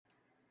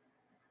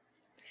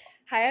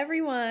Hi,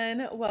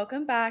 everyone.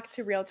 Welcome back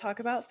to Real Talk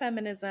About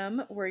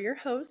Feminism. We're your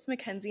hosts,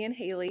 Mackenzie and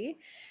Haley.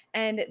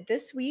 And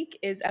this week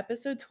is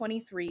episode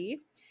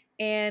 23.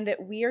 And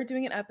we are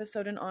doing an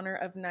episode in honor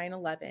of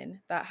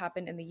 9/11 that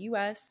happened in the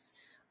US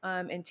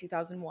in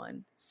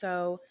 2001.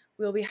 So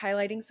we'll be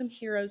highlighting some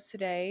heroes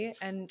today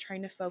and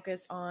trying to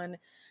focus on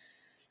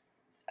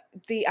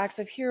the acts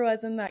of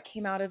heroism that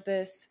came out of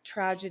this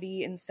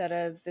tragedy instead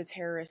of the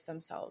terrorists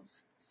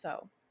themselves.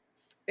 So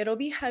it'll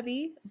be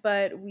heavy,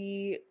 but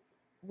we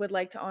would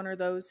like to honor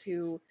those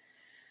who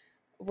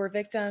were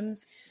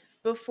victims.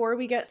 Before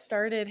we get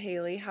started,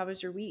 Haley, how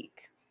was your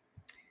week?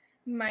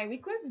 My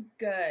week was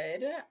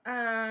good.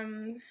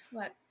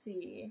 Let's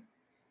see.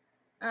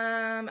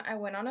 I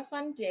went on a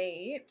fun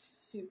date,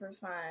 super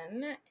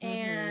fun,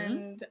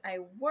 and I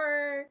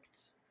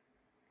worked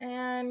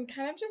and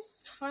kind of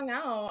just hung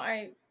out.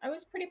 I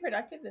was pretty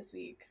productive this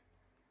week.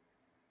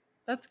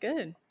 That's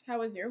good. How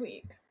was your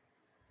week?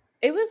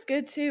 It was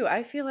good too.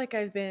 I feel like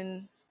I've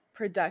been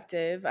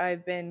productive.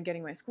 I've been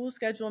getting my school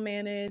schedule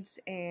managed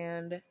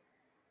and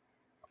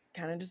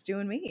kind of just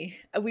doing me.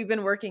 We've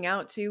been working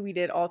out too. We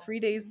did all 3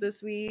 days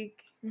this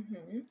week.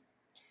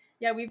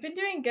 Yeah, we've been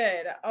doing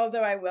good.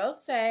 Although I will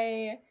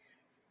say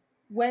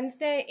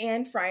Wednesday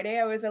and Friday,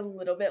 I was a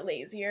little bit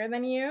lazier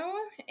than you,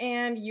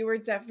 and you were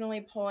definitely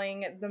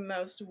pulling the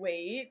most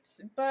weight.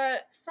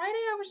 But Friday,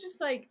 I was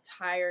just like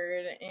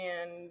tired,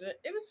 and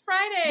it was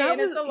Friday, and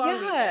it's a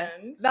long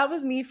weekend. That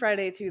was me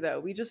Friday too,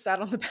 though. We just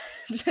sat on the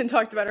bench and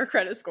talked about our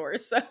credit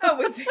scores. So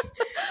we did.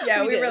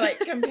 Yeah, we were like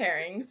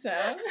comparing. So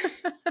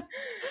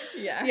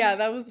yeah,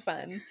 that was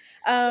fun.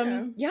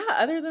 Yeah.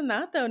 Other than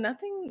that, though,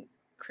 nothing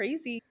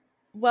crazy.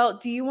 Well,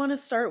 do you want to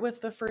start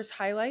with the first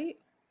highlight?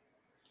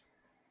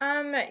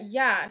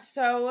 Yeah,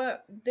 so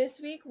this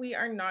week we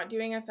are not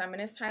doing a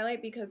feminist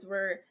highlight because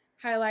we're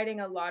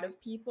highlighting a lot of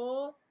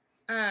people.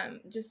 Not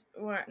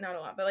a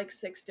lot, but like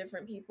 6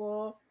 different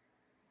people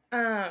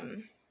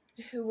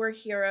who were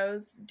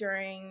heroes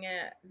during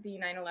the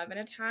 9/11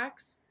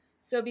 attacks.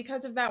 So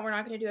because of that, we're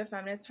not going to do a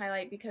feminist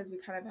highlight because we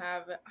kind of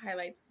have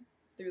highlights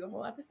through the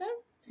whole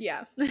episode.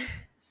 Yeah.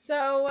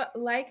 So,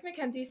 like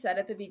Mackenzie said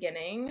at the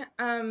beginning,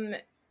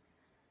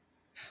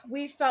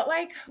 we felt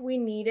like we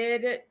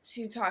needed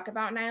to talk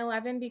about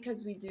 9/11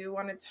 because we do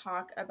want to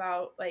talk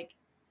about like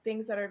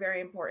things that are very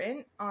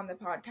important on the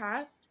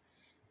podcast.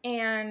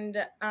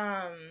 And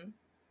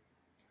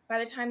by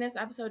the time this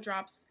episode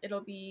drops,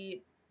 it'll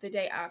be the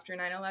day after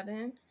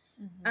 9/11.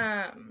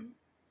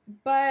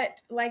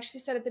 But like she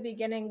said at the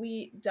beginning,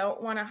 we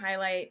don't want to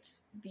highlight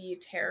the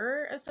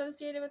terror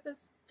associated with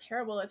this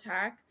terrible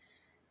attack.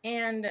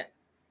 And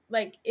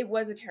like it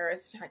was a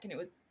terrorist attack and it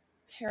was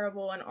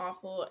terrible and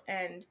awful,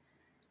 and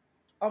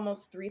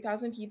almost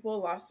 3,000 people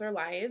lost their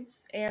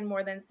lives and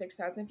more than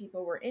 6,000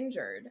 people were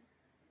injured.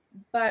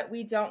 But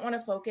we don't want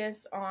to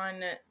focus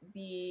on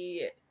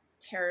the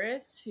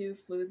terrorists who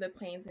flew the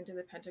planes into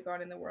the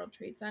Pentagon and the World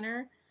Trade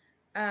Center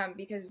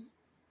because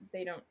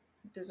they don't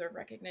deserve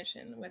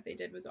recognition. What they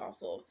did was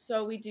awful.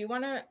 So we do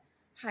want to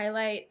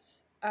highlight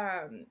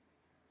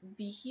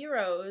the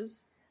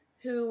heroes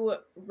who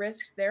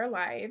risked their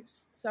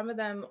lives. Some of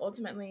them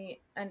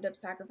ultimately end up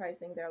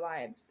sacrificing their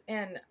lives,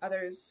 and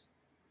others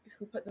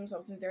who put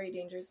themselves in very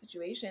dangerous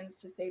situations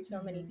to save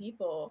so many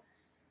people.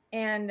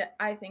 And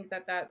I think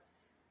that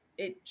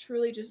it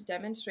truly just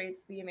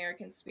demonstrates the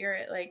American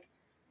spirit. Like,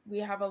 we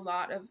have a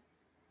lot of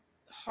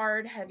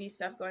hard, heavy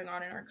stuff going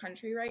on in our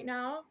country right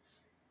now.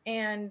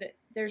 And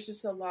there's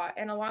just a lot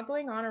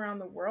going on around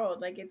the world.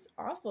 Like, it's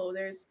awful.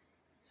 There's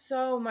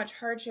so much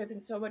hardship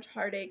and so much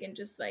heartache and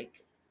just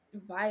like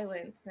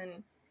violence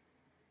and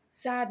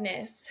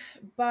sadness.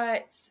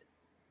 But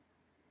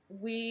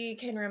we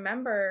can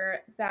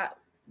remember that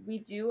we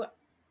do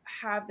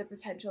have the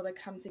potential to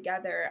come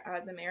together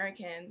as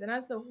Americans and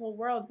as the whole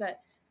world,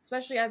 but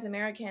especially as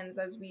Americans,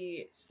 as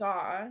we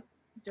saw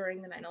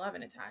during the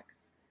 9/11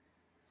 attacks.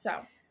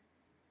 So,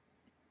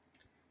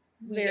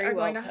 very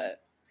well put.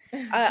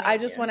 I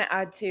just want to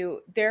add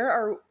too, there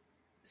are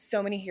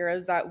so many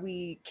heroes that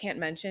we can't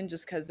mention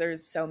just because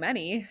there's so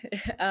many.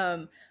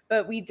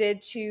 But we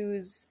did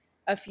choose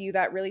a few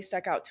that really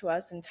stuck out to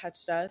us and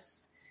touched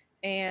us.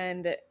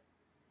 And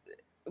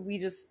we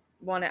just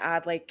want to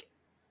add, like,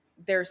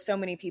 there's so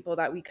many people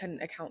that we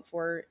couldn't account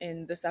for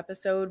in this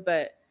episode,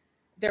 but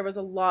there was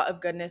a lot of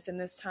goodness in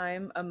this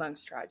time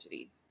amongst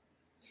tragedy.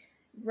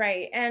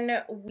 Right.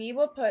 And we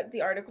will put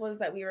the articles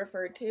that we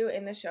referred to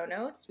in the show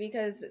notes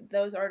because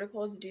those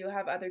articles do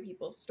have other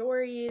people's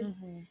stories.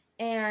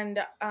 And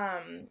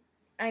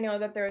I know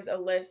that there's a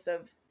list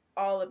of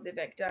all of the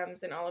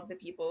victims and all of the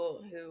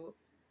people who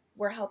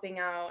were helping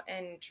out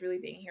and truly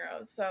being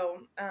heroes.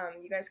 So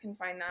you guys can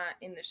find that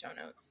in the show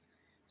notes.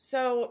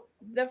 So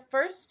the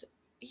first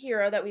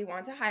hero that we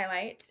want to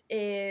highlight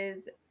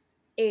is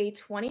a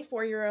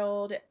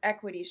 24-year-old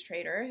equities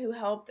trader who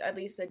helped at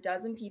least a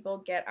dozen people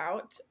get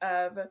out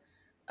of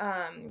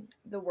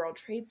the World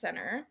Trade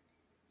Center.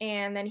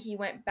 And then he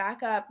went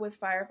back up with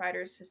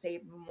firefighters to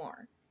save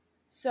more.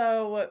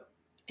 So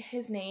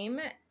his name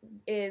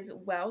is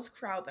Welles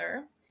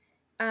Crowther.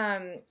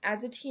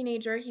 As a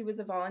teenager, he was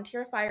a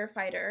volunteer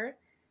firefighter,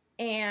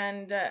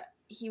 and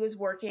he was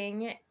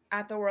working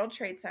at the World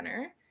Trade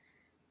Center.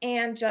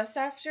 And just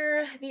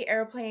after the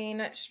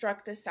airplane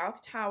struck the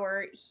South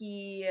Tower,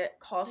 he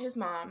called his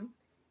mom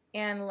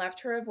and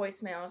left her a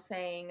voicemail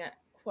saying,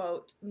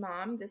 quote,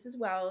 "Mom, this is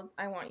Wells.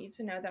 I want you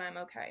to know that I'm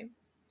okay."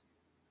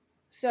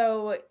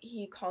 So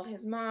he called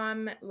his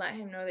mom, let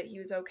him know that he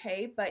was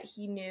okay, but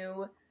he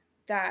knew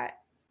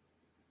that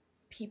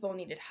people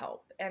needed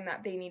help and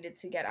that they needed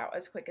to get out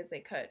as quick as they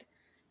could.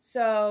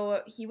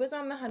 So he was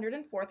on the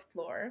 104th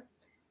floor,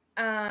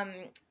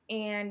 um,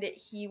 and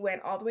he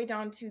went all the way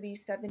down to the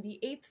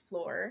 78th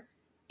floor,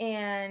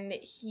 and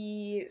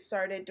he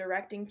started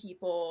directing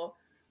people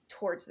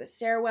towards the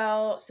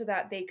stairwell so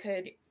that they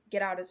could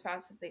get out as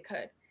fast as they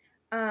could.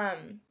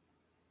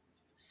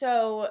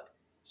 So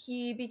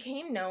he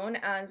became known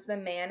as the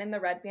man in the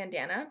red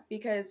bandana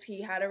because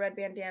he had a red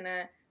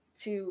bandana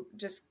to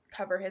just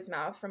cover his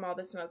mouth from all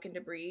the smoke and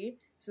debris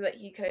so that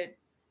he could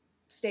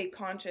stay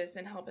conscious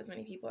and help as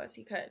many people as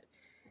he could.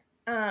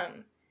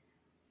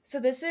 So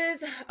this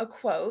is a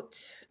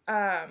quote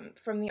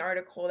from the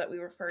article that we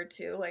referred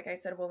to. Like I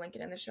said, we'll link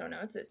it in the show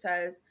notes. It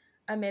says,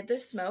 "Amid the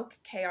smoke,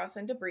 chaos,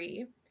 and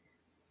debris,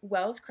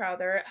 Wells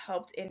Crowther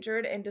helped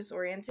injured and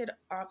disoriented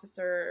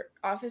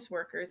office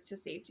workers to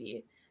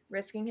safety,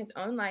 risking his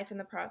own life in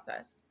the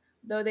process.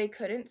 Though they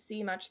couldn't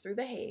see much through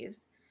the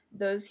haze,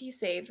 those he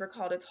saved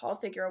recalled a tall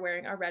figure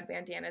wearing a red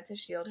bandana to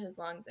shield his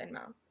lungs and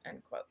mouth,"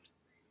 end quote.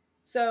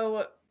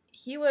 So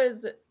he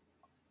was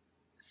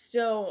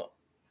still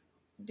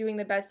doing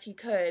the best he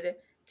could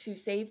to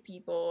save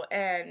people,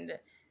 and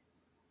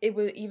it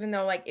was, even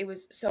though like it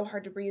was so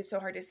hard to breathe, so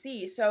hard to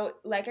see. So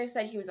like I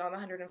said, he was on the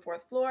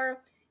 104th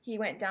floor. He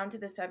went down to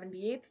the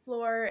 78th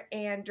floor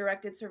and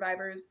directed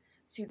survivors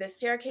to the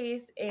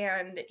staircase,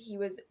 and he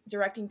was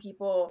directing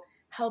people,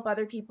 help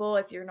other people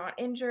if you're not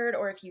injured,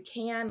 or if you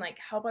can, like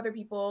help other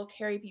people,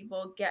 carry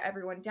people, get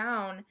everyone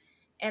down.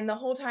 And the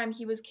whole time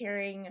he was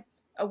carrying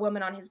a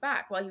woman on his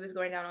back while he was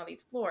going down all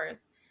these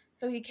floors.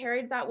 So he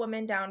carried that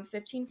woman down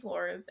 15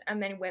 floors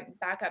and then went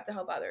back up to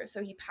help others.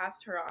 So he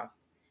passed her off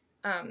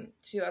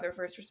to other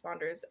first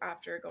responders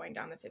after going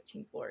down the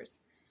 15 floors.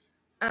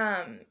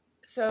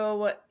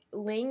 So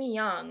Ling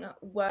Young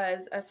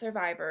was a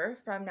survivor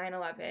from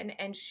 9/11,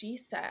 and she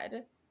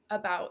said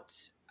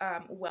about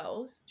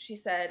Wells, she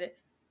said,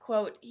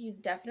 quote, "He's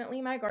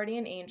definitely my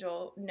guardian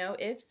angel, no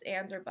ifs,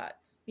 ands, or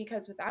buts,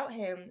 because without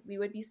him, we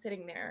would be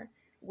sitting there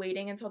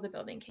waiting until the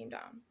building came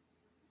down."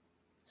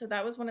 So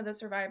that was one of the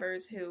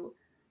survivors who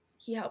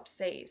he helped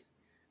save.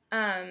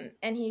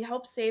 And he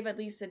helped save at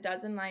least a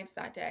dozen lives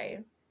that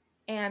day.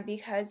 And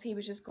because he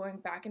was just going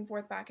back and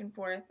forth,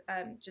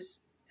 just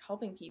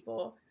helping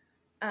people.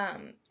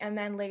 And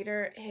then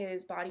later,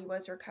 his body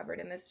was recovered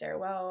in the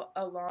stairwell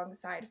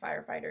alongside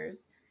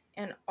firefighters.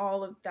 And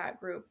all of that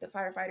group, the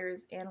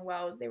firefighters and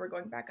Wells, they were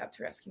going back up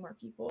to rescue more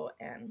people.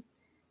 And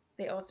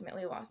they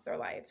ultimately lost their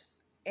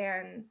lives.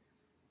 And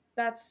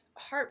that's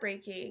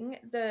heartbreaking.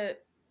 The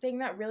thing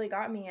that really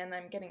got me, and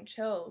I'm getting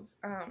chills,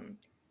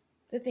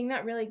 the thing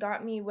that really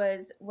got me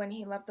was when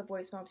he left the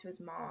voicemail to his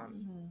mom.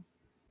 Mm-hmm.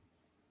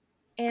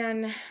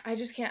 And I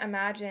just can't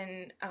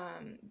imagine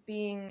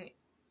being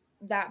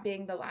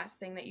the last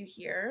thing that you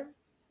hear,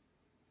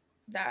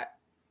 that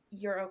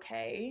you're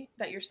okay,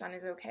 that your son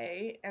is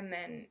okay, and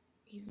then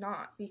he's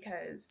not,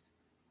 because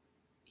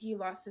he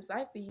lost his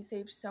life, but he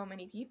saved so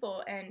many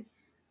people. And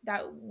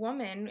that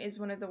woman is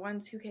one of the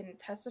ones who can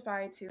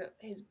testify to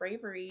his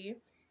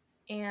bravery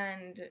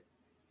and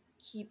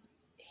keep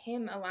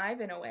him alive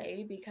in a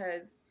way,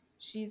 because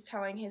she's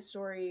telling his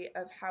story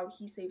of how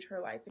he saved her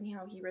life and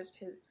how he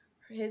risked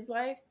his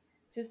life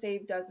to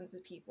save dozens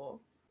of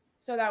people.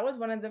 So that was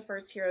one of the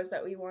first heroes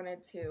that we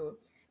wanted to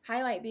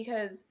highlight,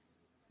 because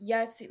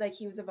yes, like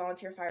he was a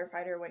volunteer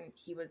firefighter when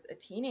he was a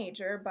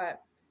teenager,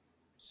 but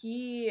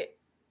he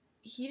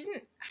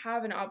didn't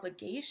have an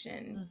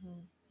obligation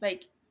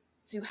like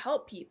to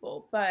help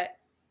people, but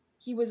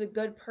he was a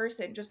good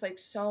person just like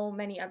so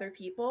many other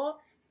people,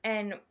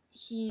 and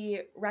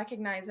he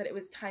recognized that it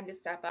was time to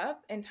step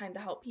up and time to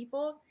help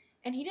people,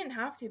 and he didn't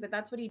have to, but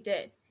that's what he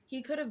did.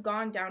 He could have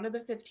gone down to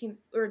the 15th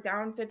or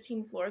down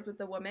 15 floors with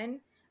the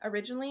woman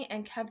originally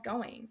and kept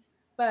going,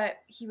 but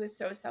he was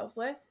so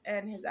selfless,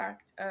 and his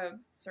act of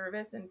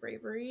service and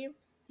bravery,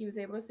 he was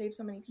able to save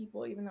so many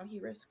people even though he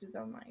risked his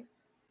own life.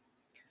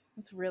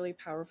 That's really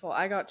powerful.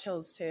 I got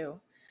chills too.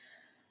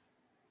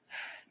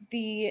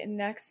 The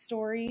next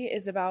story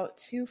is about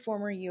two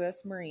former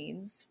U.S.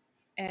 Marines,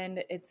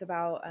 and it's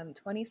about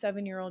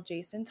 27-year-old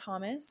Jason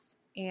Thomas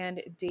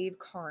and Dave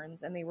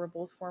Carnes, and they were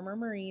both former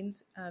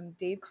Marines.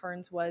 Dave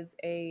Carnes was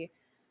a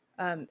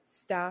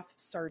staff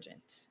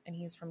sergeant, and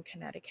he was from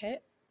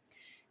Connecticut.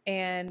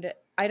 And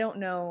I don't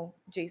know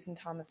Jason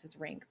Thomas's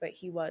rank, but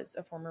he was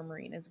a former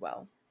Marine as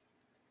well.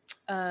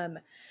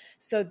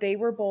 So they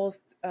were both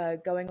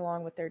going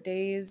along with their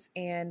days,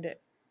 and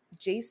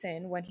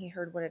Jason, when he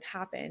heard what had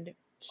happened,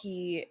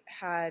 he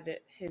had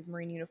his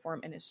Marine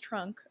uniform in his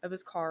trunk of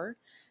his car,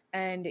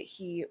 and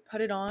he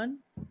put it on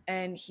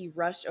and he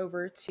rushed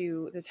over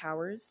to the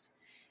towers.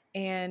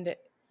 And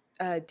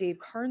Dave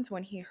Carnes,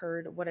 when he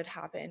heard what had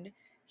happened,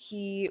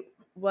 he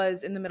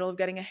was in the middle of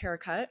getting a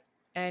haircut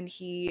and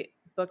he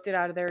booked it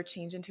out of there,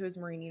 changed into his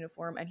Marine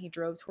uniform, and he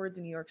drove towards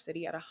New York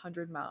City at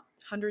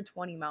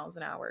 120 miles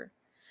an hour.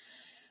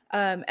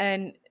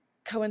 And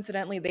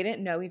coincidentally, they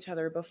didn't know each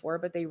other before,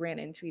 but they ran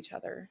into each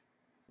other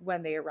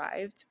when they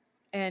arrived.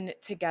 And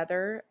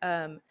together,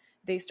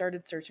 they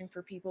started searching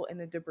for people in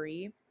the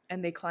debris,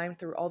 and they climbed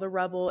through all the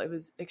rubble. It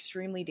was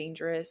extremely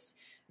dangerous,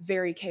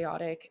 very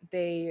chaotic.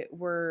 They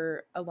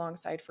were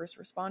alongside first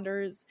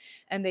responders,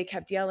 and they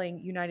kept yelling,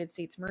 "United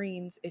States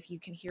Marines, if you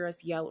can hear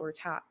us, yell or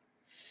tap."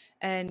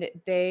 And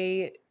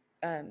they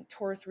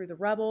tore through the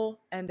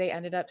rubble, and they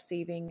ended up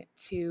saving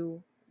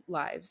 2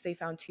 lives. They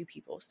found 2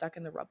 people stuck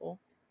in the rubble.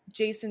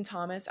 Jason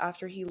Thomas,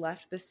 after he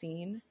left the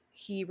scene,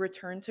 he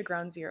returned to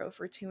Ground Zero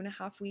for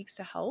 2.5 weeks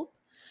to help.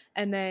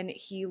 And then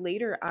he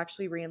later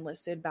actually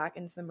re-enlisted back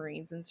into the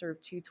Marines and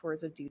served 2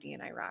 tours of duty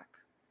in Iraq.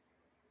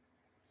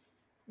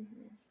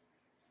 Mm-hmm.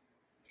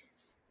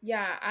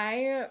 Yeah,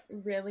 I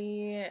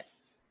really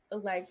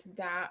liked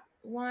that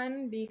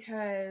one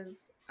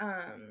because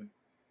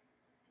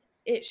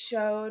it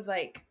showed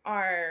like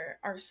our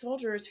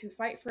soldiers who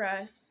fight for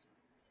us,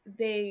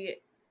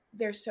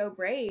 they're so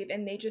brave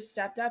and they just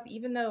stepped up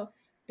even though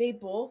they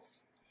both,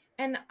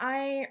 and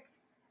I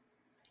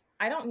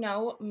don't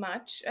know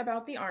much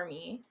about the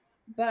Army,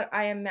 but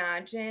I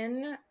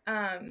imagine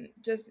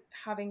just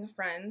having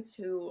friends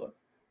who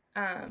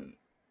um,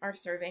 are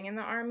serving in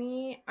the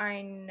Army,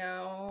 I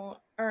know,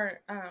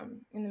 or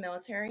in the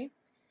military,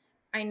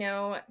 I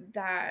know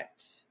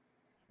that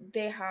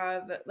they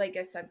have like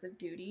a sense of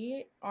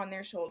duty on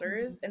their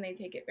shoulders and they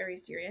take it very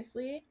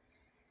seriously.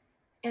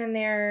 And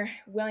they're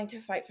willing to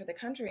fight for the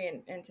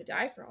country and to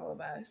die for all of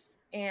us.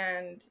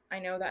 And I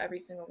know that every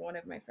single one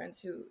of my friends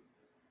who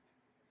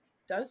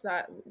does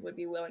that would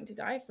be willing to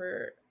die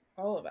for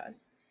all of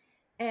us.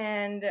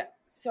 And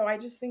so I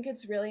just think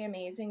it's really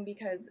amazing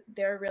because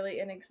they're really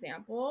an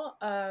example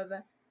of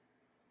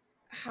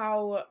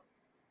how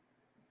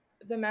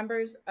the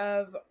members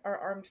of our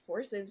armed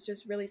forces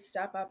just really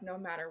step up no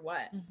matter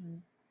what. Mm-hmm.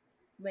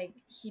 Like,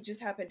 he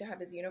just happened to have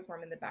his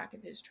uniform in the back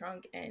of his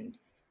trunk, and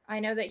I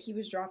know that he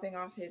was dropping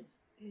off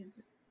his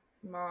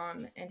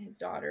mom and his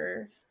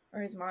daughter,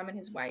 or his mom and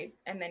his wife,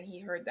 and then he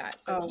heard that,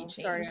 so he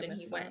changed and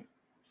he went.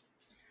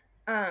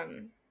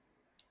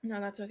 No,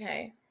 that's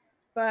okay.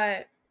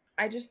 But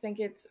I just think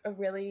it's a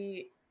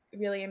really,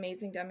 really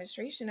amazing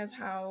demonstration of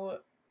how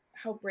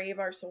brave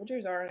our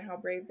soldiers are and how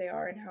brave they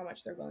are and how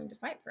much they're willing to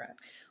fight for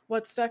us.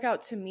 What stuck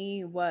out to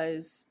me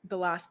was the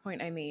last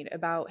point I made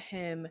about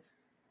him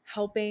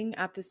helping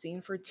at the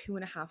scene for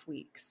 2.5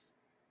 weeks,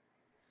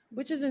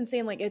 which is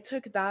insane. Like, it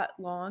took that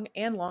long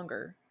and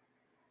longer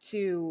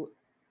to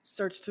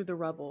search through the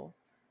rubble,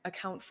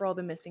 account for all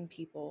the missing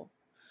people,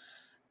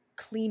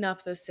 clean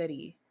up the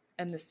city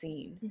and the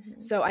scene. Mm-hmm.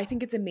 So I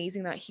think it's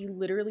amazing that he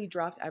literally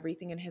dropped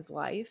everything in his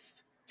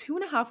life.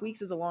 2.5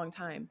 weeks is a long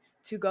time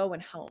to go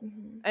and help.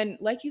 Mm-hmm. And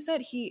like you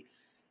said, he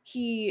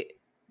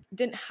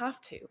didn't have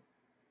to,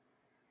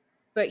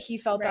 but he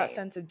felt that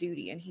sense of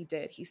duty and he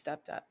did. He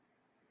stepped up.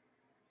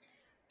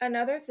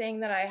 Another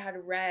thing that I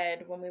had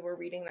read when we were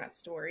reading that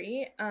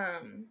story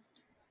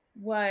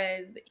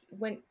was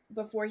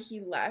before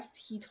he left,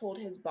 he told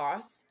his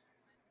boss,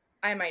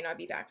 I might not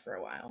be back for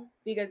a while,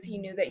 because he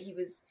knew that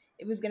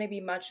it was going to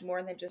be much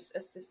more than just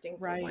assisting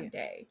for one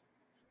day.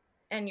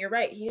 And you're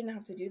right, he didn't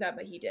have to do that,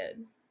 but he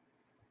did.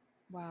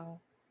 Wow.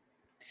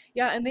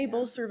 Yeah, and they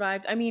both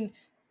survived. I mean,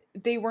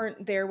 they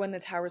weren't there when the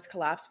towers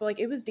collapsed, but like,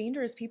 it was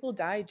dangerous. People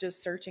died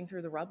just searching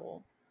through the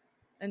rubble.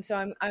 And so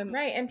I'm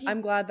right, and I'm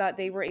glad that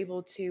they were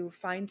able to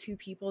find 2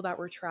 people that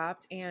were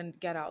trapped and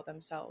get out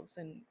themselves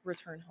and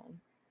return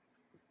home.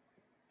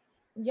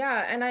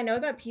 Yeah, and I know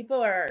that people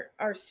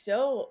are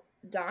still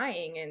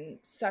dying and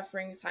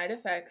suffering side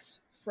effects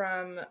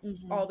from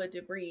all the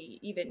debris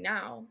even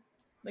now.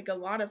 Like, a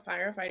lot of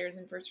firefighters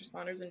and first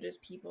responders and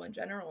just people in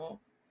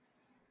general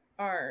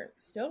are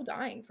still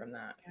dying from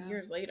that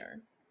years later.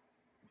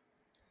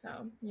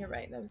 So you're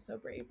right, that was so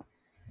brave.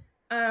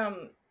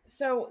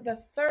 So the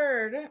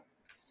third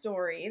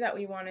story that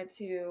we wanted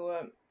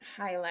to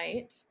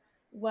highlight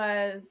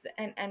was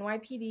an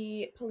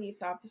NYPD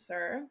police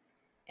officer,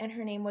 and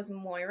her name was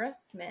Moira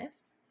Smith,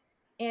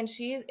 and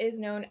she is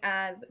known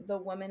as the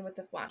woman with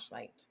the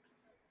flashlight.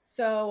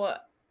 So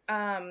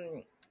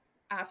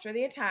after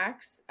the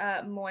attacks,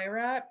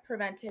 Moira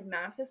prevented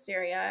mass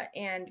hysteria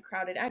and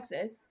crowded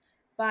exits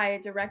by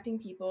directing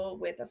people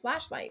with a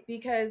flashlight,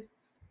 because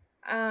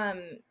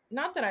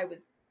not that I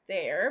was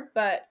there,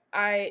 but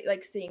I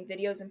like seeing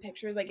videos and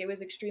pictures, like, it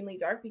was extremely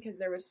dark because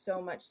there was so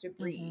much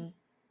debris.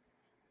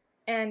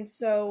 And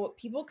so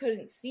people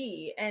couldn't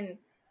see, and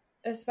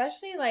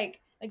especially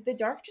like the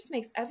dark just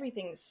makes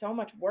everything so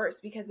much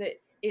worse because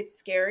it's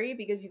scary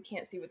because you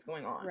can't see what's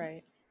going on.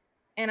 Right.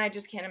 And I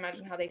just can't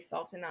imagine how they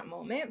felt in that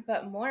moment.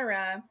 But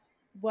Moira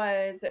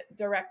was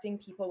directing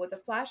people with a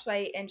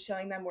flashlight and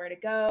showing them where to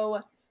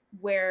go.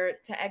 where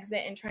to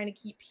exit and trying to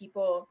keep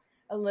people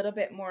a little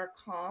bit more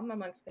calm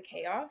amongst the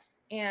chaos.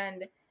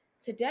 And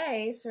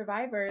today,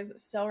 survivors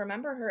still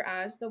remember her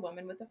as the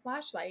woman with the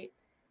flashlight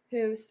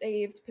who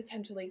saved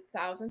potentially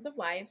thousands of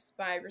lives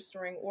by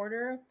restoring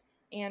order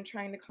and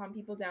trying to calm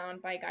people down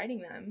by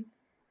guiding them.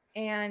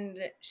 And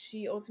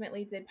she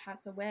ultimately did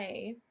pass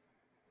away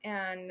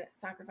and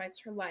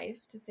sacrificed her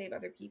life to save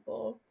other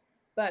people.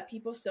 But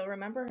people still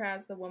remember her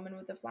as the woman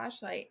with the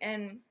flashlight.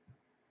 And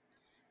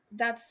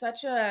that's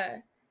such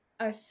a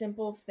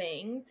simple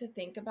thing to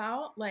think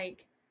about.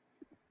 Like,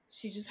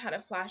 she just had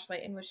a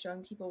flashlight and was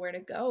showing people where to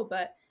go.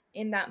 But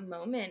in that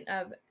moment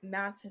of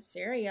mass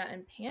hysteria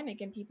and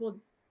panic and people,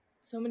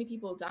 so many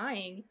people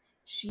dying,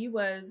 she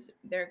was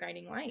their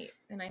guiding light.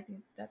 And I think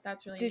that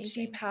that's really Did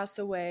she amazing. pass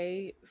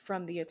away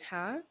from the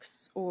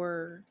attacks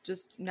or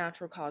just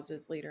natural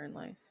causes later in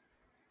life?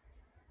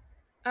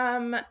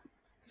 Um,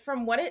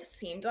 from what it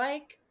seemed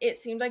like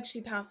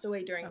she passed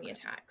away during the Okay.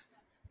 attacks.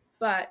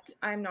 But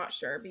I'm not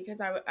sure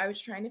because I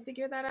was trying to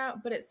figure that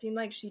out, but it seemed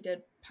like she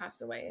did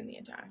pass away in the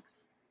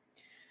attacks.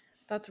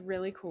 That's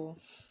really cool.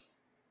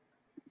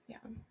 Yeah.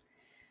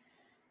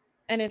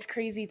 And it's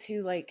crazy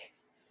too, like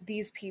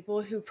these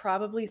people who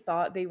probably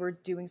thought they were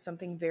doing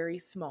something very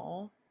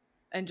small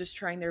and just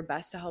trying their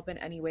best to help in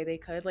any way they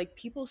could, like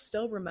people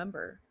still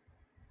remember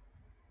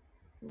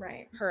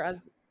Right. her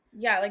as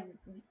Yeah, like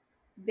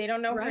they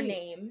don't know her right.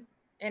 name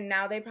and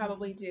now they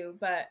probably Mhm. do,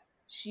 but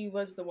she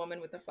was the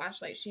woman with the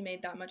flashlight. She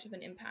made that much of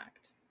an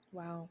impact.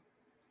 Wow.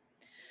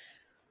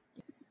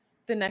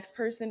 The next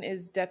person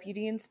is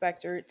Deputy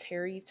Inspector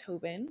Terry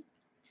Tobin.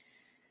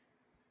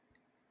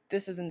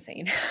 This is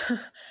insane.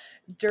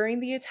 During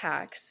the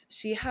attacks,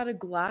 she had a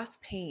glass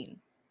pane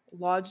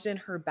lodged in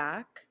her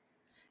back,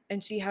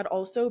 and she had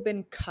also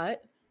been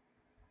cut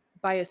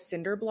by a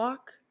cinder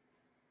block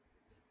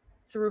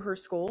through her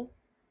skull,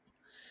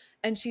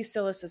 and she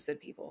still assisted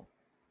people.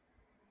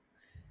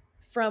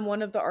 From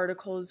one of the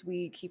articles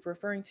we keep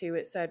referring to,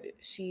 it said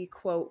she,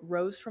 quote,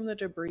 rose from the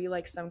debris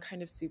like some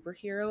kind of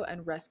superhero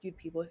and rescued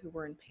people who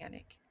were in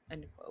panic,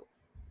 end quote.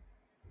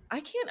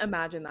 I can't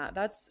imagine that.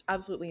 That's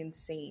absolutely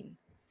insane.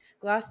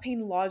 Glass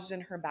pane lodged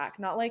in her back,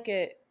 not like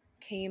it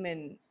came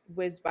and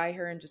whizzed by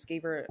her and just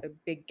gave her a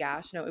big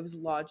gash. No, it was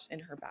lodged in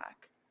her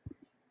back.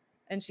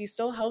 And she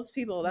still helps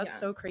people. That's Yeah.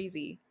 so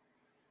crazy.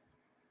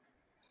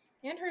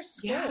 And her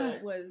Yeah. skull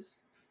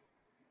was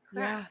Yeah.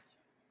 cracked.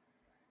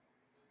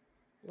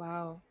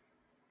 Wow.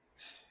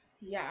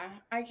 Yeah,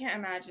 I can't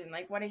imagine.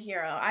 Like, what a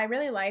hero. I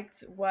really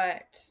liked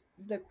what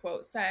the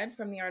quote said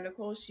from the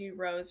article. She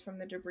rose from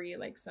the debris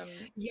like some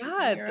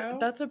Yeah, superhero.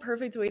 that's a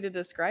perfect way to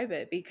describe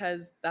it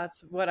because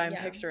that's what I'm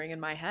Yeah, picturing in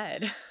my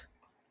head.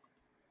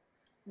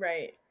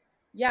 right.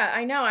 Yeah,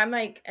 I know. I'm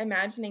like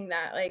imagining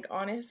that. Like,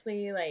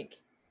 honestly, like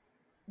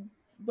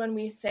when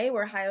we say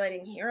we're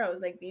highlighting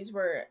heroes, like these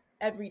were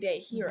everyday Mhm.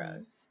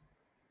 heroes.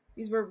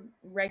 These were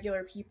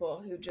regular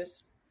people who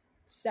just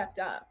stepped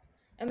up.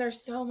 And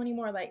there's so many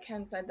more, like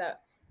Ken said,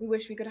 that we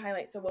wish we could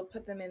highlight, so we'll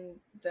put them in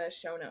the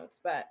show notes.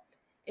 But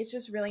it's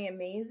just really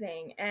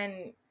amazing.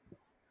 And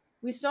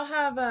we still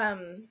have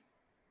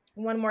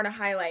one more to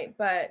highlight,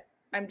 but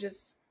I'm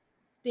just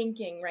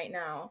thinking right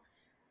now.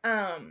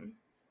 Um,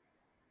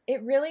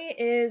 it really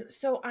is.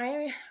 So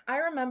I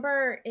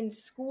remember in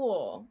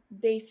school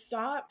they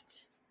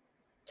stopped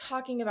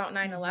talking about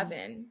nine Mhm.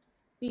 11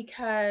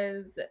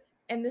 because,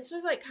 and this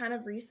was like kind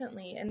of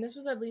recently, and this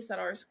was at least at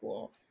our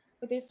school,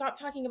 but they stopped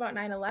talking about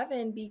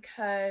 9/11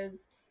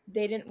 because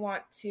they didn't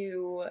want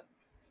to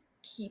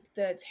keep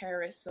the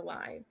terrorists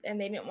alive and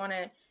they didn't want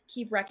to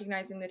keep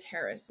recognizing the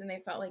terrorists, and they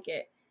felt like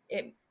it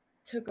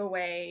took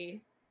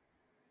away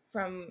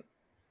from,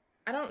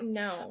 I don't I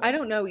know,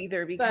 don't know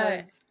either but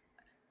because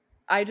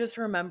I just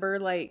remember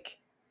like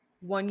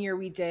one year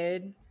we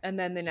did and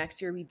then the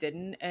next year we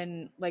didn't,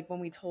 and like when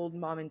we told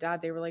mom and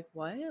dad they were like,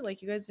 "What?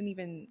 Like you guys didn't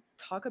even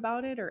talk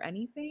about it or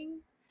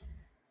anything?"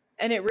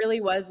 And it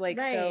really was like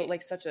so right.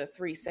 like such a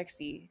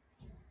 360.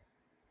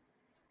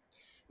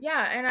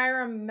 Yeah, and I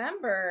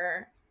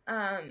remember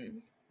I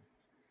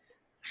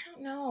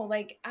don't know.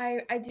 Like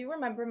I do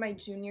remember my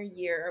junior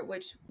year,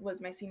 which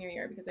was my senior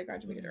year because I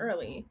graduated Mhm.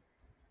 early.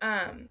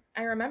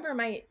 I remember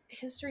my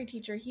history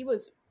teacher, he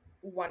was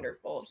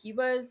wonderful. He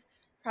was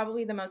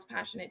probably the most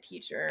passionate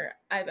teacher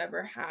I've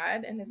ever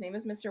had, and his name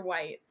is Mr.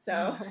 White. So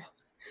Oh.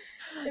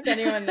 if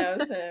anyone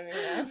knows him,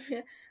 you know.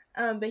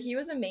 But he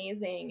was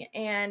amazing.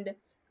 And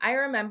I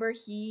remember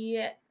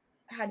he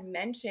had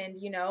mentioned,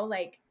 you know,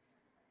 like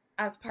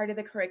as part of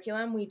the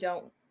curriculum,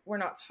 we're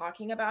not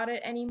talking about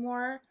it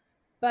anymore.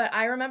 But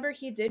I remember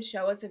he did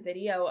show us a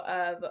video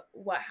of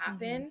what Mhm.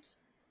 happened,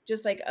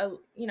 just like a,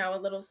 you know, a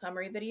little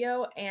summary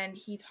video, and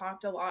he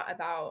talked a lot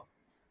about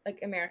like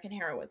American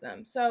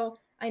heroism. So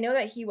I know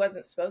that he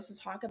wasn't supposed to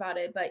talk about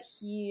it, but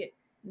he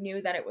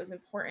knew that it was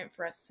important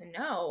for us to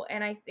know.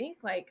 And I think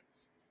like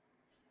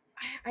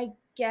I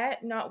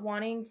get not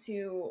wanting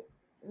to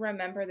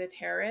remember the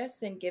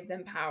terrorists and give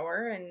them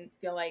power and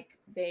feel like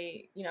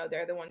they, you know,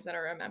 they're the ones that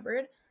are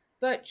remembered.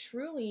 But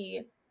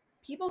truly,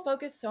 people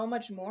focus so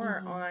much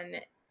more Mhm. on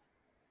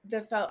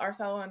our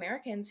fellow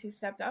Americans who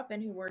stepped up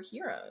and who were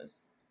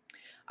heroes.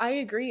 I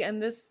agree.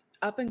 And this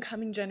up and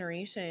coming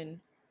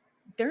generation,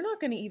 they're not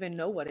going to even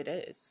know what it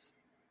is.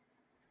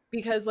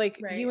 Because like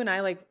you Right. and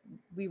I, like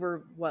we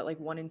were what, like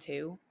 1 and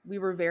 2? We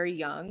were very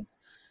young.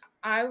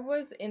 I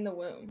was in the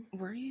womb.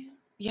 Were you?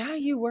 Yeah,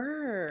 you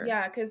were.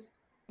 Yeah, because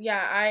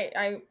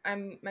yeah,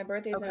 I'm my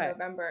birthday's in Okay.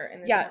 November,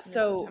 and this Yeah, happened in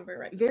so September,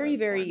 right before I very, was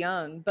very born.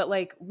 young, but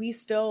like we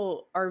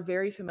still are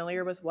very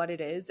familiar with what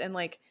it is. And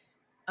like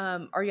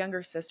our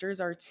younger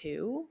sisters are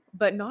too,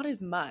 but not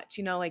as much,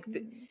 like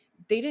Mhm.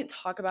 they didn't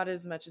talk about it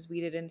as much as we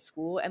did in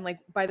school. And like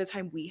by the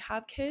time we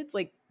have kids,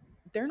 like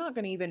they're not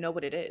going to even know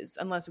what it is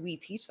unless we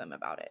teach them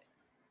about it.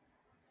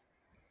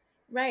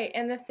 Right.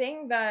 And the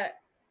thing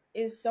that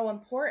is so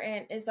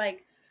important is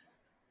like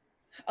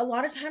a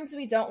lot of times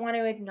we don't want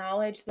to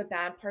acknowledge the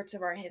bad parts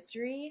of our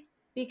history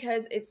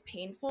because it's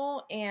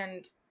painful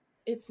and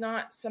it's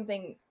not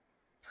something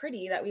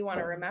pretty that we want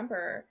to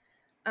remember.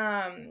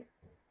 Um,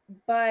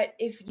 but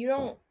if you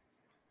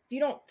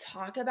don't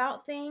talk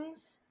about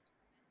things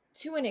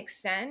to an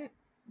extent,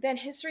 then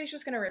history is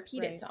just going to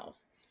repeat Right. itself.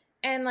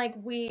 And like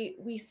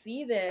we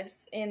see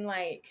this in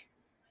like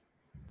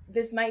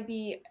this might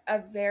be a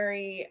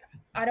very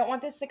I don't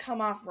want this to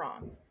come off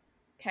wrong.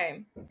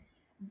 Okay.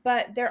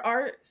 But there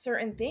are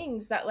certain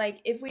things that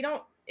like if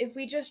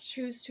we just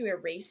choose to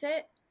erase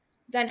it,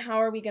 then how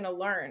are we going to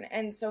learn?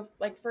 And so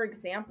like for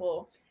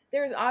example,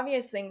 there's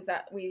obvious things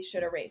that we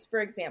should erase. For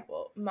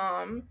example,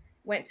 mom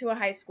went to a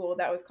high school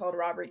that was called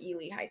Robert E.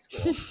 Lee High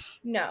School.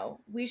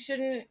 No, we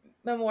shouldn't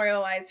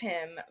memorialize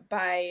him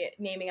by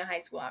naming a high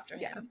school after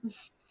him. Yeah.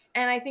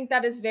 And I think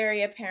that is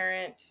very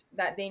apparent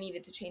that they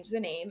needed to change the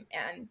name,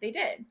 and they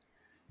did.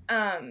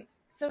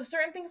 So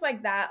certain things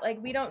like that,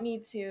 like we don't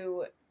need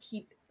to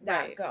keep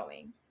that Right.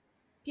 going.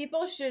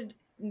 People should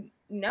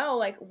know,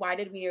 like, why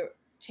did we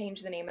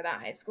change the name of that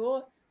high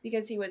school?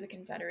 Because he was a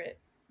Confederate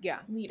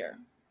Yeah. leader.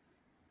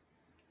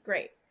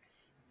 Great.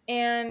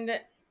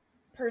 And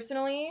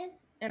personally,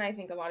 and I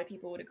think a lot of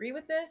people would agree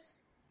with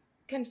this,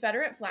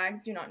 Confederate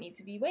flags do not need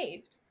to be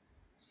waved.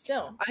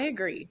 Still, I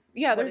agree.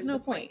 Yeah, what there's is no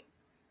the point?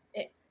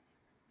 point.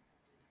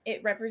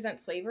 It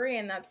represents slavery,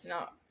 and that's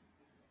not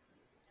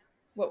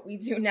what we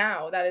do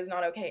now. That is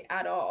not okay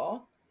at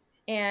all.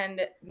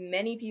 And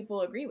many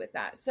people agree with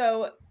that.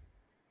 So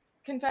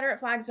Confederate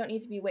flags don't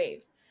need to be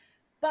waved.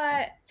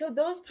 But so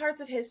those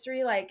parts of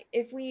history, like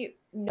if we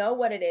know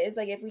what it is,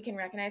 like if we can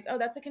recognize, oh,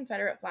 that's a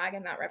Confederate flag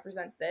and that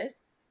represents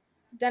this,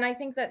 then I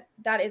think that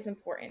that is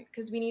important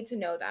because we need to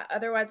know that.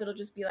 Otherwise, it'll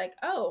just be like,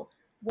 oh,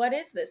 what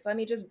is this? Let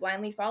me just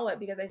blindly follow it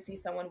because I see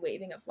someone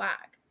waving a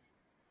flag.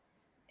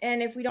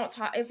 And if we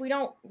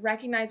don't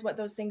recognize what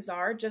those things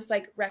are, just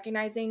like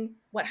recognizing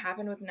what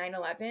happened with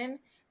 9/11,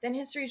 then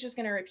history is just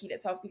going to repeat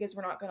itself because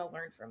we're not going to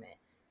learn from it.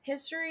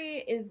 History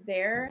is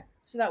there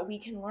so that we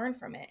can learn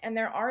from it. And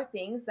there are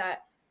things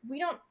that we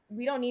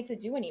don't need to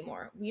do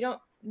anymore. We don't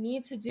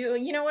need to do,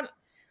 you know what?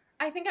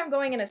 I think I'm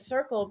going in a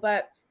circle,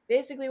 but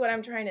basically what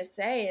I'm trying to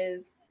say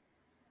is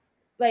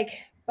like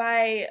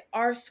by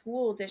our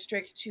school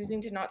district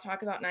choosing to not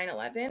talk about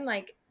 9/11,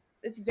 like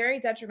it's very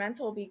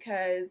detrimental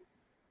because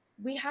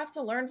we have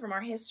to learn from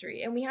our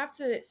history and we have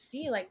to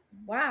see like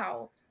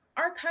wow,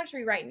 our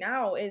country right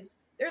now is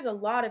there's a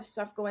lot of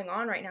stuff going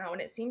on right now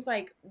and it seems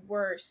like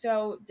we're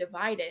so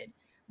divided,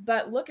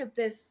 but look at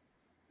this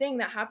thing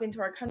that happened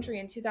to our country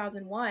in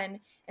 2001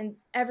 and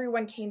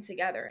everyone came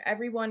together,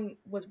 everyone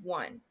was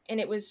one, and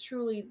it was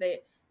truly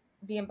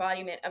the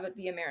embodiment of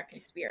the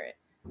American spirit.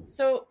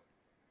 So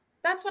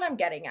that's what I'm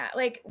getting at.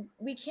 Like,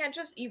 we can't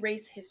just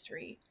erase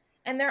history.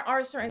 And there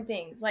are certain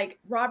things like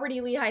Robert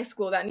E. Lee High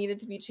School that needed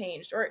to be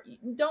changed, or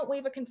don't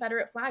wave a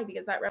Confederate flag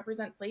because that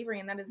represents slavery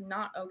and that is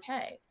not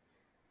okay.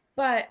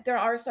 But there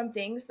are some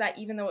things that,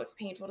 even though it's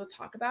painful to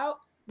talk about,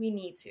 we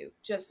need to,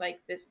 just like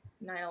this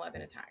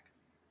 9/11 attack.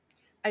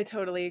 I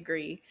totally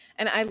agree.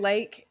 And I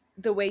like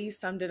the way you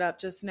summed it up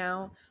just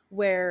now,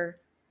 where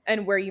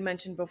you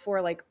mentioned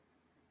before, like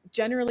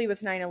generally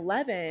with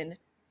 9/11,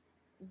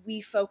 we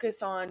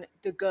focus on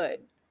the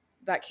good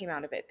that came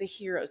out of it, the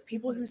heroes,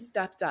 people who Mm-hmm.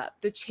 stepped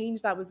up, the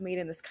change that was made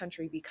in this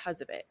country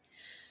because of it.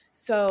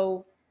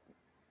 So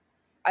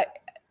I,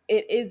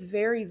 it is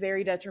very,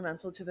 very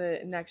detrimental to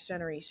the next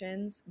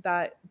generations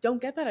that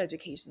don't get that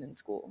education in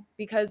school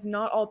because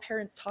not all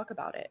parents talk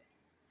about it.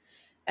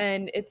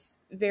 And it's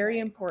very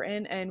Right.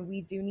 important, and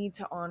we do need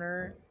to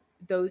honor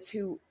those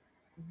who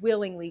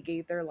willingly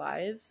gave their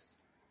lives,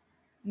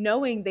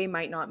 knowing they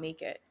might not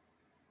make it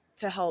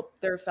to help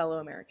their fellow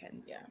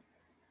Americans. Yeah.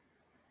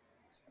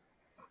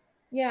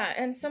 Yeah,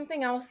 and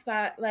something else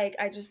that like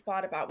I just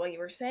thought about while you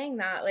were saying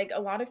that, like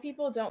a lot of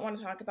people don't want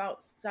to talk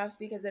about stuff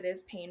because it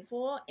is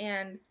painful,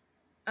 and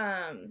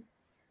um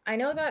I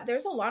know that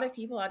there's a lot of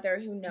people out there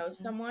who know Mhm.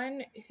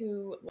 someone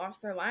who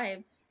lost their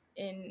life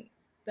in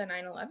the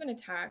 9/11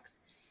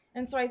 attacks.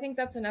 And so I think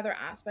that's another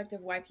aspect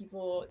of why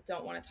people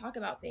don't want to talk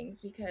about things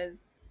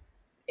because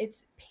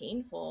it's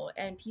painful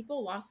and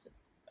people lost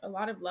a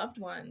lot of loved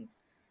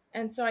ones.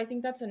 And so I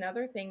think that's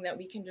another thing that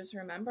we can just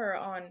remember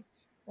on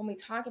when we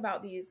talk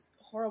about these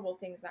horrible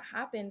things that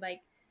happened,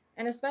 like,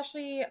 And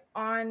especially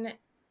on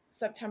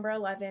September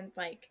 11th,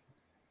 like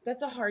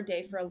that's a hard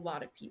day for a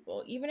lot of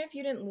people, even if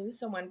you didn't lose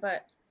someone,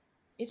 but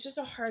it's just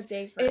a hard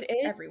day for It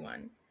is.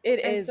 everyone. It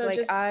And is so like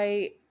just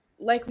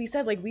like we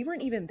said, like we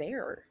weren't even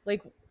there.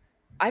 Like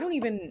I don't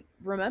even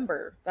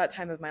remember that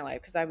time of my life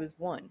because I was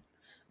one.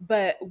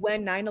 But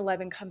when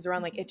 9/11 comes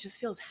around, like Mhm. it just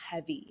feels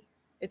heavy.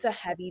 It's a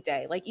heavy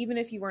day. Like even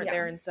if you weren't Yeah.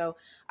 there. And so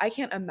I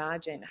can't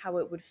imagine how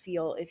it would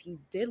feel if you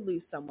did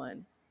lose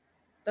someone.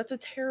 That's a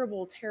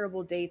terrible,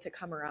 terrible day to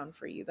come around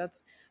for you.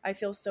 I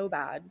feel so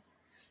bad.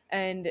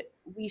 And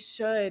we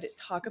should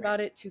talk Right. about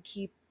it to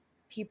keep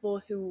people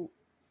who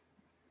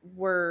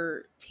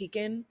were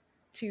taken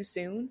too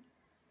soon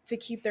to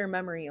keep their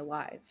memory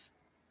alive.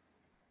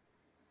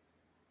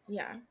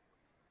 Yeah.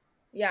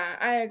 Yeah,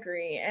 I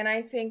agree. And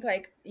I think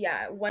like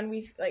yeah, when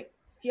we like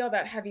feel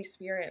that heavy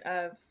spirit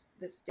of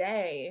this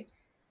day,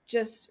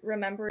 just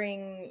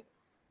remembering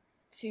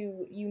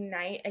to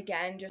unite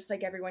again just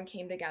like everyone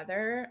came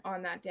together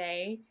on that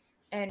day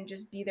and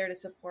just be there to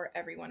support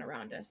everyone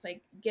around us.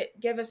 Like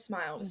give a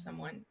smile to Mhm.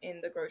 someone in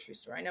the grocery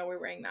store. I know we're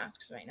wearing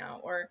masks right now,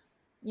 or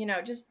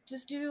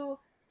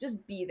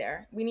just be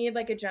there. We need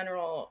like a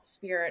general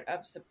spirit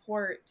of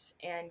support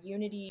and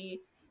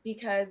unity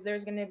because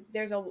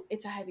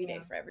it's a heavy day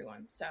Yeah. for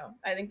everyone. So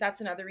I think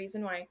that's another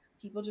reason why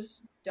people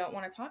just don't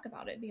want to talk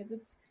about it because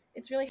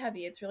it's really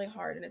heavy, it's really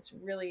hard, and it's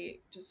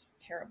really just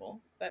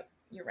terrible. But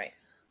you're right.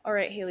 All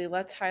right, Haley,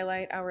 let's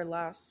highlight our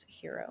last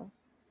hero.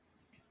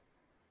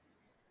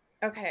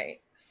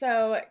 Okay,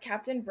 so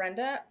Captain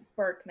Brenda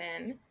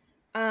Berkman,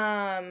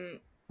 um,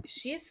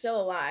 she is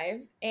still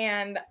alive,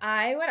 and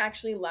I would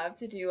actually love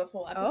to do a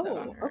full episode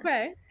on Oh, her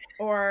okay.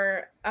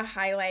 or a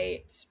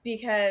highlight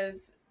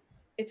because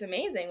it's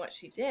amazing what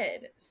she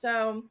did.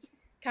 So,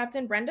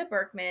 Captain Brenda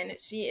Berkman,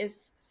 she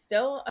is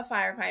still a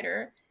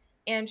firefighter,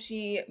 and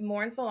she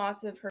mourns the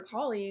loss of her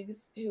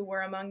colleagues who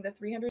were among the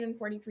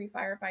 343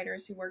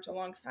 firefighters who worked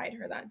alongside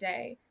her that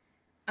day,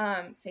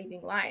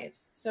 saving lives.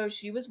 So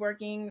she was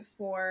working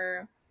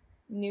for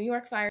New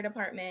York Fire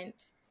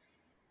Department,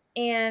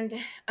 and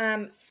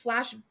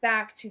flash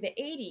back to the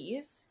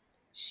 80s,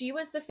 she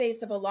was the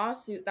face of a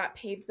lawsuit that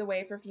paved the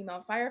way for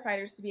female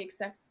firefighters to be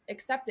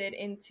accepted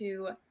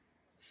into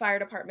fire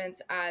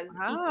departments as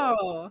equals.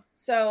 Wow.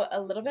 So, a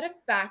little bit of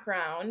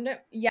background.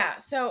 Yeah,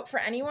 so for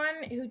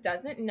anyone who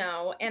doesn't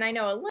know, and I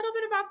know a little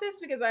bit about this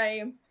because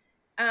I'm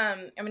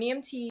an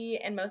EMT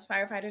and most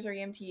firefighters are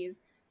EMTs.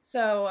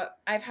 So,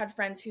 I've had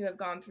friends who have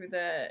gone through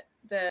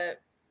the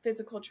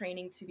physical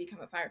training to become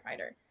a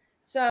firefighter.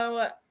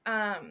 So,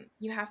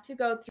 you have to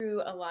go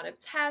through a lot of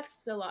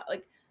tests,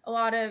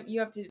 you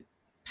have to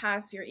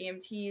pass your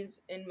EMTs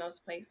in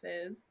most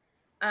places.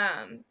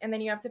 And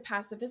then you have to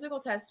pass the physical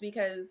test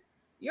because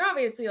you're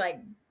obviously like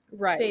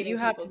Right. You saving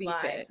have to people's be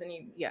fit. lives and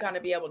you Yeah. got to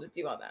be able to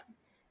do all that.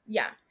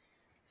 Yeah.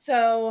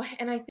 So,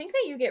 and I think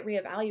that you get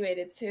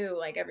reevaluated too,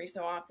 like every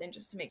so often,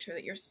 just to make sure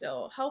that you're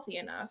still healthy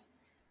enough.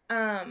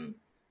 Um,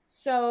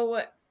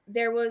 so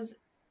there was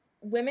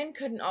women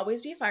couldn't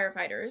always be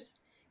firefighters,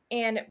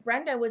 and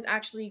Brenda was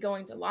actually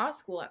going to law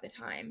school at the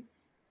time,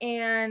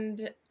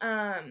 and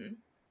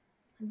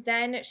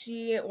then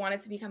she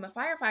wanted to become a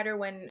firefighter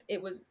when it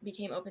was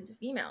became open to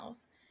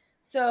females.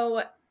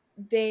 So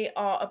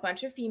a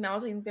bunch of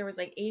females, I think there was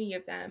like 80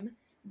 of them,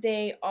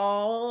 they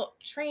all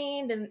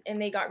trained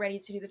and they got ready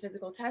to do the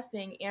physical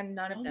testing and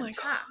none of Oh them my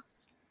God.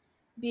 passed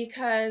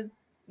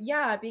because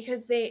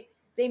they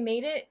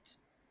made it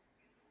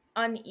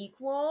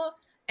unequal.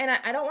 And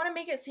I don't want to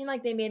make it seem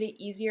like they made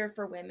it easier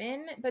for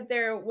women, but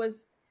there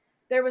was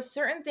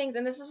certain things,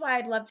 and this is why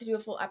I'd love to do a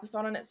full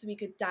episode on it so we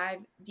could dive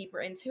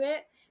deeper into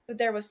it. But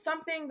there was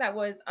something that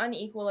was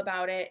unequal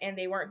about it, and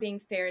they weren't being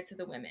fair to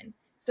the women.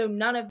 So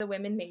none of the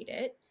women made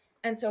it.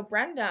 And so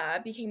Brenda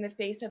became the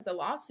face of the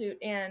lawsuit,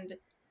 and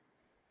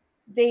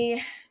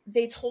they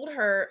told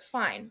her,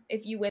 fine,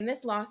 if you win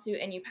this lawsuit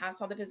and you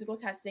pass all the physical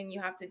testing, you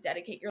have to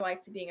dedicate your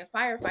life to being a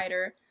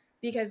firefighter,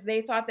 because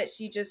they thought that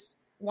she just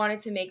wanted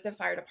to make the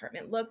fire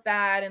department look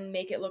bad and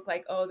make it look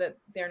like, oh, that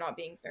they're not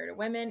being fair to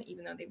women,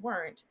 even though they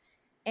weren't.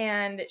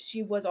 And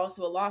she was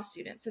also a law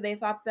student. So they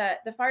thought that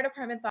the fire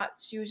department thought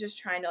she was just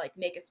trying to like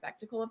make a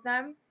spectacle of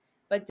them,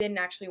 but didn't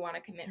actually want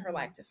to commit her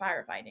life Mhm. to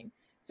firefighting.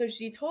 So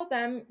she told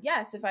them,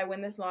 yes, if I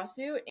win this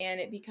lawsuit and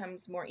it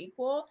becomes more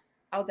equal,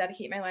 I'll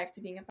dedicate my life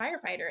to being a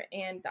firefighter.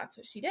 And that's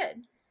what she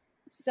did.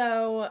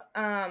 So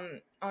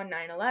on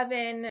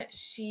 9/11,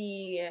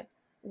 she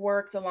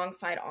worked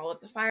alongside all of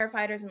the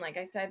firefighters. And like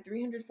I said,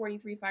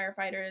 343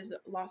 firefighters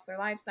lost their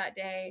lives that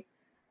day.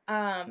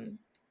 Um,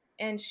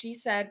 and she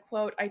said,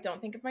 quote, I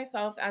don't think of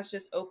myself as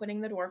just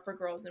opening the door for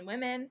girls and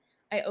women.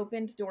 I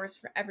opened doors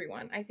for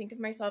everyone. I think of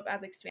myself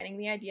as expanding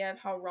the idea of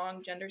how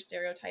wrong gender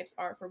stereotypes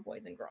are for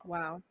boys and girls.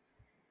 Wow.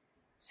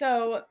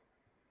 So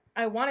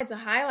I wanted to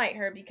highlight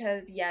her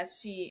because yes,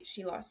 she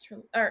lost her,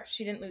 or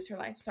she didn't lose her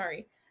life,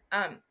 sorry.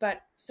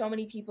 But so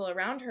many people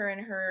around her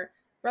and her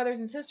brothers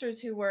and sisters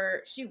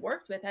she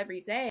worked with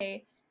every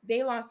day,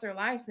 they lost their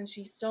lives and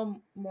she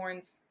still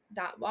mourns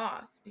that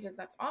loss because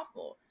that's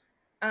awful.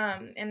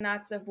 And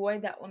that's a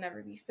void that will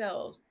never be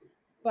filled.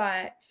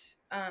 but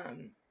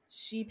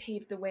she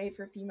paved the way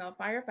for female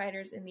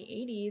firefighters in the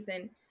 80s,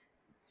 and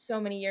so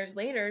many years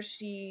later,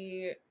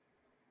 she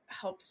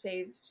helped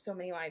save so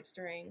many lives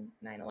during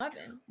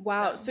 9/11.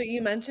 Wow. So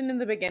you mentioned in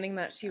the beginning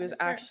that she was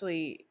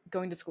actually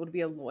going to school to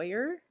be a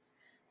lawyer,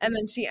 and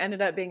then she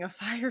ended up being a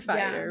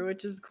firefighter,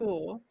 which is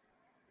cool.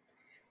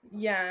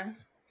 Yeah.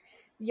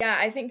 Yeah,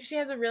 I think she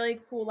has a really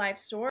cool life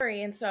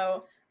story, and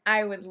so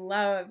I would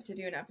love to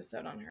do an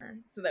episode on her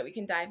so that we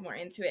can dive more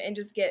into it and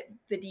just get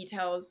the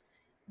details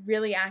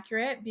really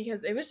accurate,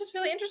 because it was just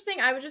really interesting.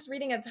 I was just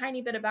reading a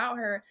tiny bit about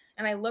her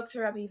and I looked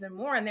her up even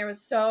more, and there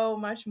was so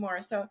much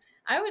more. So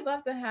I would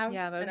love to have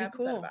an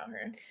episode about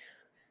her.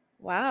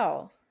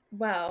 Wow.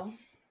 Well,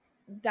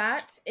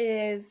 that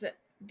is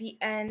the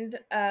end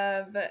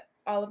of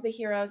all of the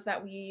heroes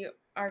that we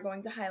are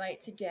going to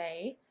highlight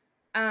today.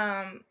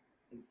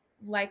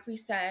 Like we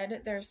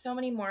said, there's so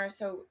many more,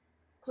 so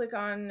click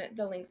on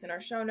the links in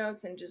our show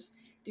notes and just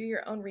do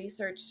your own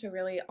research to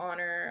really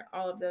honor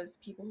all of those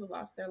people who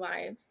lost their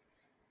lives.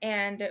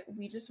 And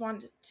we just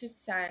want to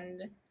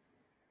send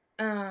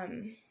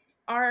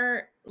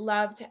our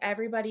love to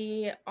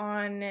everybody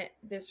on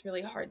this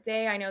really hard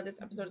day. I know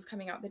this episode is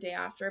coming out the day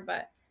after,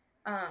 but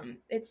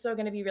it's still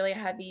going to be really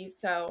heavy.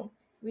 So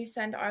we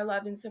send our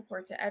love and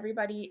support to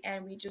everybody,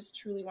 and we just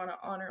truly want to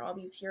honor all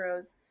these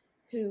heroes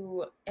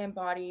who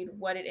embodied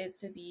what it is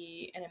to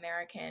be an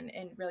American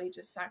and really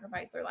just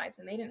sacrificed their lives.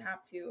 And they didn't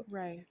have to,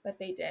 right? But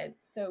they did.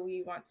 So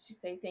we want to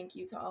say thank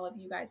you to all of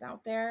you guys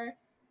out there,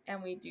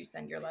 and we do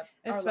send your love,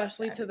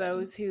 especially to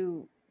those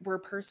who were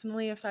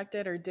personally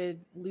affected or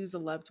did lose a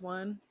loved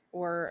one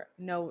or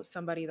know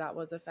somebody that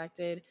was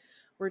affected.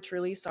 We're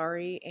truly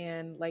sorry,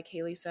 and like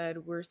Haley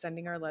said, we're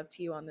sending our love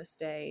to you on this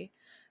day.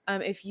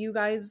 If you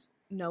guys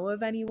know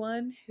of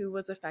anyone who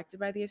was affected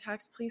by the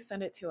attacks, please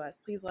send it to us.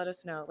 Please let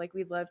us know. Like,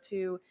 we'd love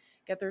to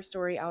get their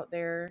story out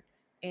there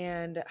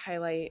and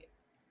highlight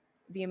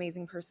the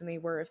amazing person they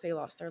were if they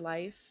lost their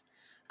life.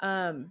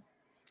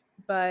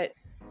 But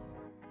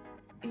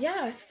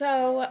yeah,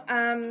 so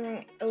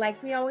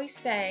like we always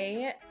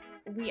say,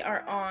 we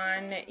are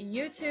on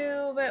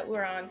YouTube,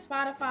 we're on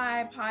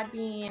Spotify,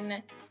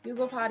 Podbean,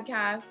 Google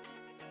Podcasts.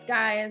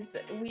 Guys,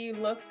 we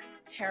look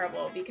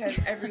terrible because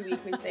every week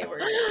we say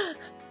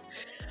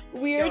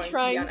we're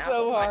trying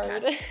so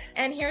hard.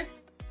 And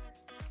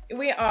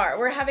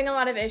we're having a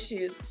lot of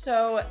issues.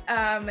 So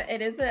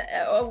it is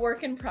a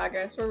work in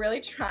progress. We're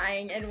really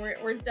trying, and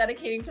we're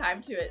dedicating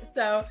time to it.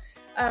 So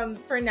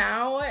for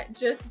now,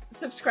 just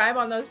subscribe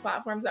on those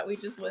platforms that we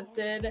just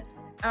listed.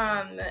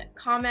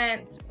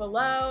 Comment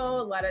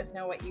below, let us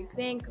know what you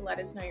think, let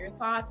us know your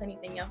thoughts,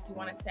 anything else you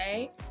want to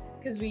say,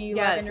 because we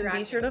love interacting. And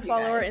be sure to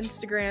follow our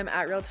Instagram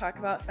at Real Talk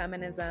About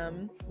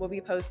Feminism. We'll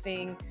be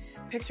posting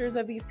pictures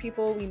of these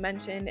people we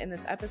mentioned in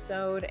this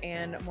episode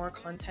and more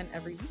content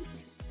every week.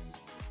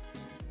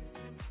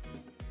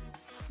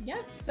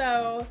 Yep,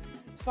 so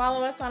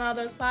follow us on all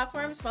those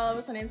platforms, follow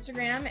us on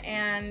Instagram,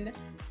 and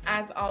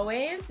as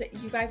always,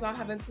 you guys all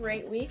have a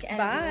great week, and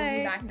we'll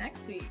be back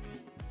next week.